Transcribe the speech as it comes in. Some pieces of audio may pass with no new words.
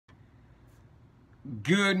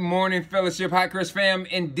Good morning, Fellowship Hi-Crest fam,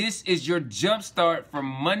 and this is your Jumpstart for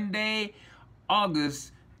Monday,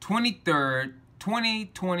 August 23rd,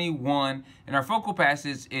 2021, and our focal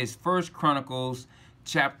passage is 1 Chronicles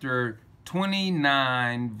chapter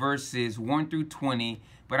 29, verses 1 through 20,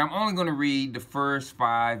 but I'm only going to read the first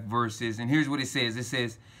 5 verses, and here's what it says. It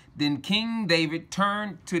says, "Then King David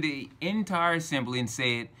turned to the entire assembly and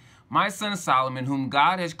said, 'My son Solomon, whom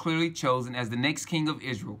God has clearly chosen as the next king of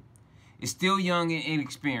Israel, is still young and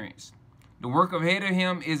inexperienced. The work ahead of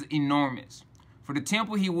him is enormous. For the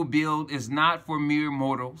temple he will build is not for mere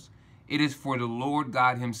mortals. It is for the Lord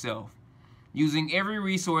God himself. Using every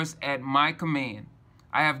resource at my command,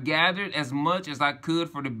 I have gathered as much as I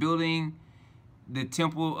could for the building the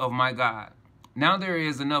temple of my God. Now there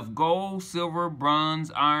is enough gold, silver,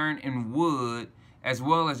 bronze, iron, and wood, as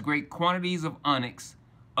well as great quantities of onyx,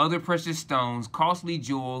 other precious stones, costly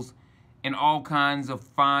jewels, and all kinds of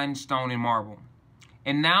fine stone and marble.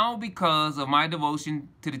 And now, because of my devotion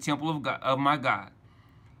to the temple of my God,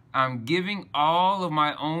 I'm giving all of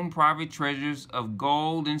my own private treasures of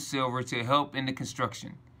gold and silver to help in the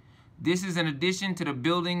construction. This is in addition to the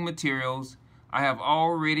building materials I have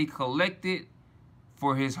already collected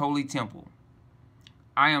for his holy temple.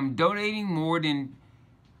 I am donating more than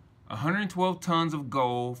 112 tons of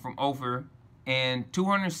gold from Ophir and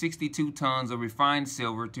 262 tons of refined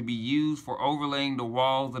silver to be used for overlaying the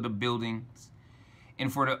walls of the buildings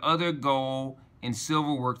and for the other gold and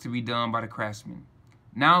silver work to be done by the craftsmen.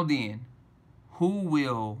 Now then, who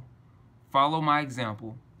will follow my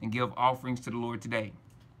example and give offerings to the Lord today?'"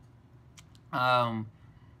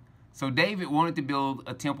 So David wanted to build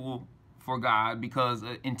a temple for God because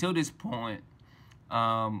until this point,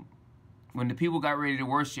 when the people got ready to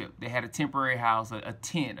worship, they had a temporary house, a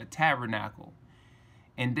tent, a tabernacle.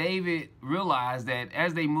 And David realized that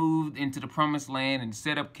as they moved into the promised land and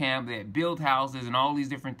set up camp, they had built houses and all these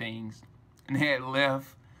different things, and they had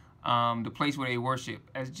left the place where they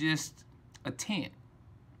worship as just a tent.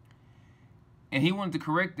 And he wanted to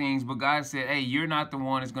correct things, but God said, "Hey, you're not the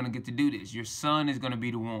one that's going to get to do this. Your son is going to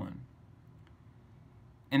be the one."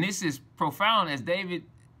 And this is profound, as David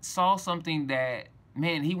saw something that,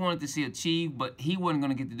 man, he wanted to see achieved, but he wasn't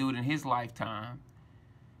going to get to do it in his lifetime.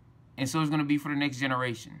 And so it's going to be for the next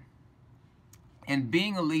generation. And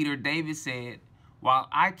being a leader, David said, while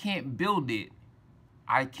I can't build it,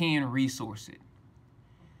 I can resource it.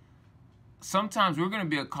 Sometimes we're going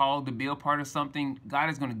to be called to be a part of something. God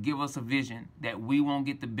is going to give us a vision that we won't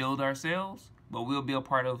get to build ourselves, but we'll be a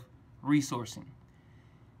part of resourcing.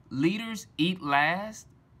 Leaders eat last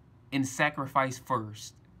and sacrifice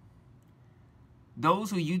first. Those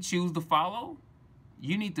who you choose to follow,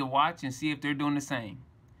 you need to watch and see if they're doing the same.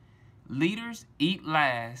 Leaders eat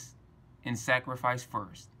last and sacrifice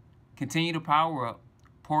first. Continue to power up,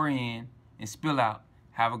 pour in, and spill out.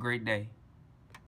 Have a great day.